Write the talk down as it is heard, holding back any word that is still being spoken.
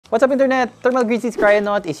What's up, Internet? Thermal Grizzly's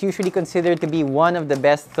Kryonaut is usually considered to be one of the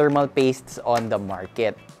best thermal pastes on the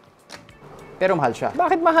market. Pero mahal siya.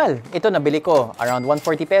 Bakit mahal? Ito nabili ko, around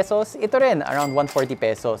 140 pesos. Ito rin, around 140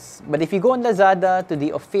 pesos. But if you go on Lazada to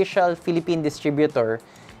the official Philippine distributor,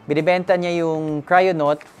 binibenta niya yung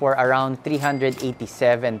Kryonaut for around 387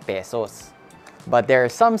 pesos. But there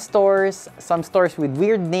are some stores with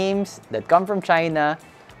weird names that come from China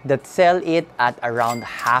that sell it at around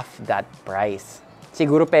half that price.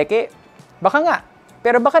 Siguro peke? Baka nga.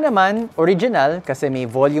 Pero baka naman, original kasi may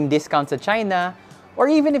volume discount sa China, or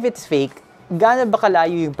even if it's fake, gaano ba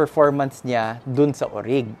kalayo yung performance niya dun sa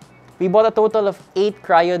orig? We bought a total of 8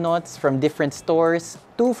 Kryonauts from different stores,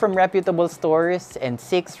 2 from reputable stores, and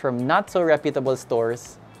 6 from not so reputable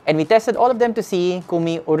stores. And we tested all of them to see kung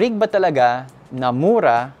may orig ba talaga na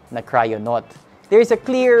mura na Kryonaut. There is a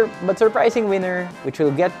clear but surprising winner which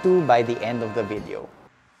we'll get to by the end of the video.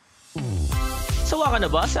 Sawa ka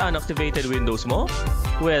na ba sa unactivated Windows mo?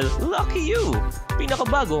 Well, lucky you!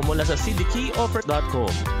 Pinakabago mula sa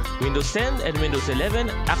cdkeyoffer.com. Windows 10 and Windows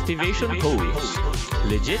 11 activation codes.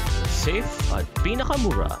 Legit, safe, at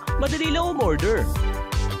pinakamura. Madali lang umorder.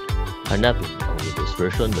 Hanapin ang Windows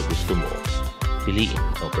version na gusto mo. Piliin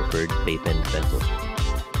ang preferred payment method.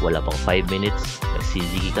 Wala pang 5 minutes,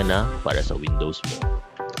 nag-CDK ka na para sa Windows mo.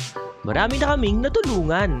 Marami na kaming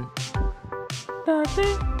natulungan.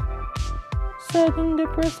 Dati, sudden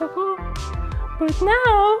depressed ako. But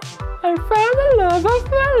now, I found the love of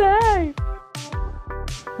my life.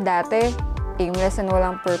 Dati, aimless and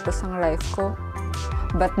walang purpose ang life ko.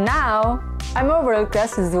 But now, I'm a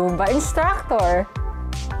world-class Zumba instructor.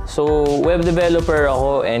 So, web developer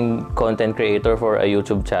ako and content creator for a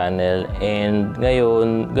YouTube channel. And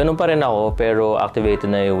ngayon, ganun pa rin ako pero activated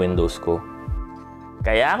na yung Windows ko.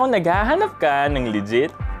 Kaya kung naghahanap ka ng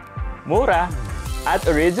legit, mura, at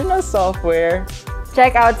original software,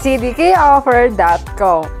 Check out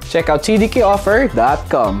cdkeyoffer.com. Check out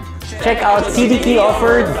cdkeyoffer.com. Check out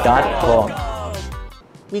cdkeyoffer.com.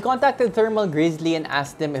 We contacted Thermal Grizzly and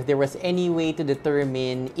asked them if there was any way to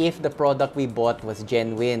determine if the product we bought was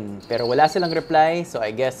genuine. Pero wala silang reply, so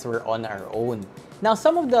I guess we're on our own. Now,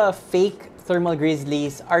 some of the fake Thermal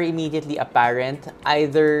Grizzlies are immediately apparent.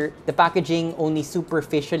 Either the packaging only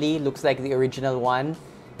superficially looks like the original one,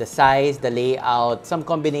 the size, the layout, some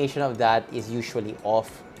combination of that is usually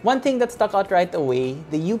off. One thing that stuck out right away,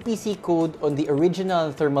 the UPC code on the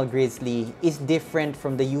original Thermal Grizzly is different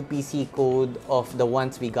from the UPC code of the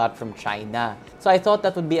ones we got from China. So I thought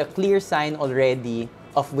that would be a clear sign already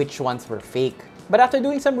of which ones were fake. But after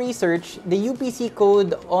doing some research, the UPC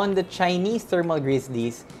code on the Chinese Thermal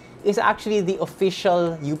Grizzlies is actually the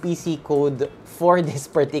official UPC code for this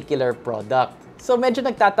particular product. So medyo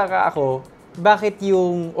nagtataka ako, bakit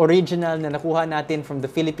yung original na nakuha natin from the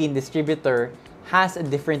Philippine distributor has a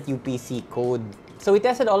different UPC code. So we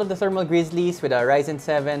tested all of the Thermal Grizzlies with a Ryzen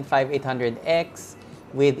 7 5800X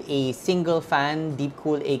with a single fan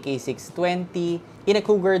Deepcool AK620 in a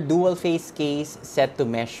Cougar dual face case set to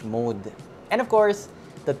mesh mode. And of course,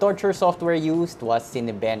 the torture software used was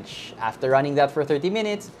Cinebench. After running that for 30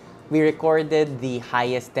 minutes, we recorded the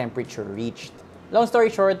highest temperature reached. Long story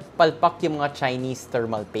short, palpak yung mga Chinese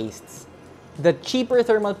thermal pastes. The cheaper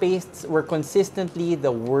thermal pastes were consistently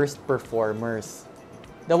the worst performers.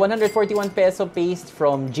 The 141 peso paste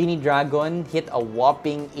from Genie Dragon hit a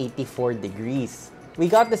whopping 84 degrees. We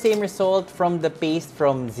got the same result from the paste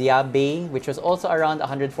from Xiaobei, which was also around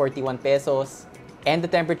 141 pesos, and the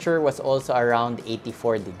temperature was also around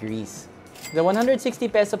 84 degrees. The 160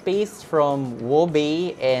 peso paste from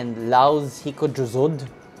Wobei and Lao's Hikojuzod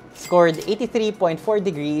scored 83.4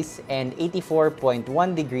 degrees and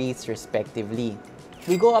 84.1 degrees respectively.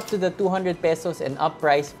 We go up to the 200 pesos and up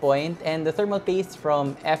price point, and the thermal paste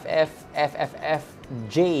from FFFFJ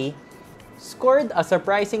scored a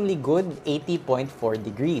surprisingly good 80.4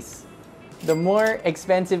 degrees. The more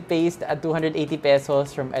expensive paste at 280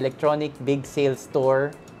 pesos from Electronic Big Sale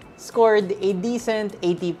Store scored a decent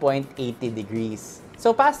 80.80 degrees.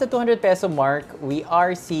 So past the 200 peso mark, we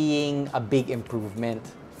are seeing a big improvement.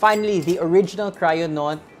 Finally, the original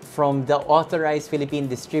Kryonaut from the authorized Philippine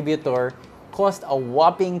distributor cost a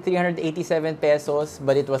whopping 387 pesos,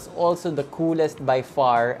 but it was also the coolest by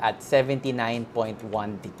far at 79.1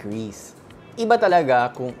 degrees. Iba talaga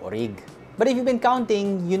kung orig. But if you've been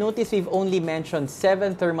counting, you notice we've only mentioned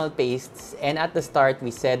 7 thermal pastes, and at the start we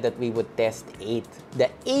said that we would test 8. The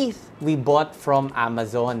 8th we bought from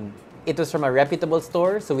Amazon. It was from a reputable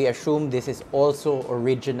store, so we assumed this is also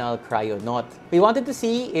original Kryonaut. We wanted to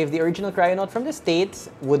see if the original Kryonaut from the States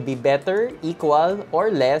would be better, equal, or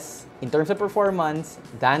less in terms of performance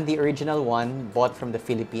than the original one bought from the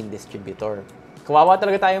Philippine distributor. Kawawa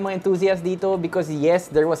talaga tayo mga enthusiasts dito because yes,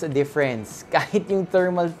 there was a difference. Kahit yung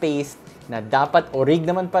thermal paste na dapat orig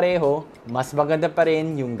naman pareho, mas maganda pa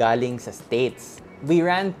rin yung galing sa States. We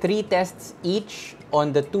ran 3 tests each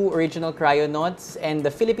on the 2 original Kryonauts, and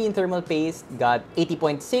the Philippine thermal paste got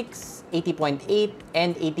 80.6, 80.8,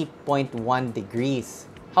 and 80.1 degrees.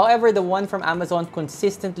 However, the one from Amazon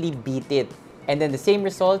consistently beat it. And then the same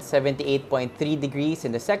result, 78.3 degrees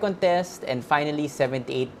in the second test, and finally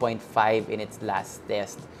 78.5 in its last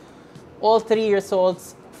test. All 3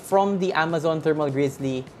 results from the Amazon Thermal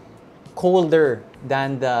Grizzly colder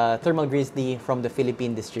than the Thermal Grizzly from the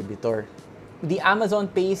Philippine distributor. The Amazon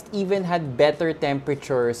paste even had better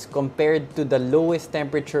temperatures compared to the lowest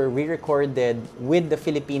temperature we recorded with the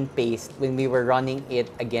Philippine paste when we were running it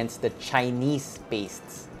against the Chinese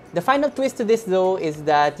pastes. The final twist to this though is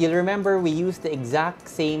that you'll remember we used the exact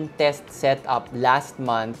same test setup last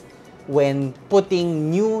month when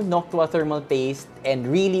putting new Noctua thermal paste and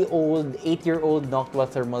really old 8-year-old Noctua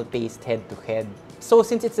thermal paste head to head. So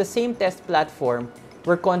since it's the same test platform,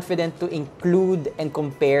 we're confident to include and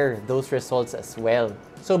compare those results as well.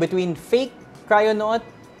 So between fake Kryonaut,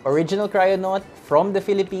 original Kryonaut from the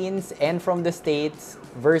Philippines and from the States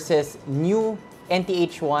versus new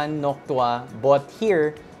NTH1 Noctua bought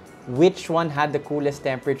here, which one had the coolest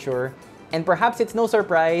temperature? And perhaps it's no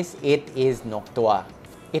surprise, it is Noctua.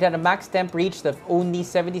 It had a max temp reached of only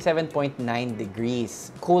 77.9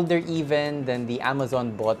 degrees, colder even than the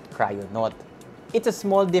Amazon bought Kryonaut. It's a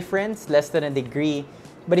small difference, less than a degree,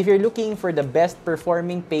 but if you're looking for the best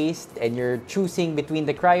performing paste and you're choosing between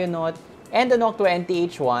the Kryonaut and the Noctua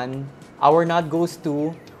NTH1, our nod goes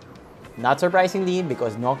to, not surprisingly,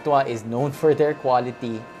 because Noctua is known for their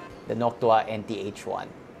quality, the Noctua NTH1.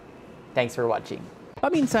 Thanks for watching.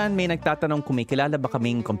 Paminsan may nagtatanong kung may kilala ba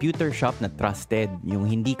kaming computer shop na trusted, yung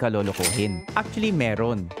hindi ka lolokohin. Actually,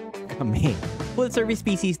 meron. Kami. Full-service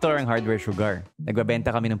PC store ang Hardware Sugar.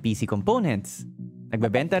 Nagbabenta kami ng PC components.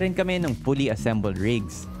 Nagbabenta rin kami ng fully assembled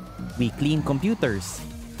rigs. We clean computers.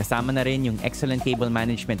 Kasama na rin yung excellent cable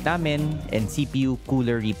management namin and CPU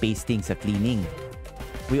cooler repasting sa cleaning.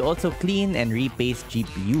 We also clean and repaste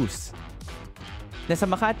GPUs. Nasa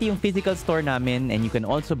Makati yung physical store namin, and you can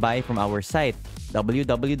also buy from our site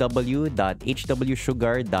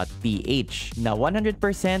www.hwsugar.ph na 100%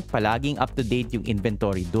 palaging up-to-date yung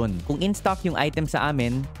inventory dun. Kung in-stock yung item sa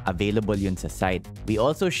amin, available yun sa site. We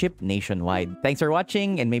also ship nationwide. Thanks for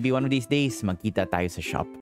watching, and maybe one of these days, magkita tayo sa shop.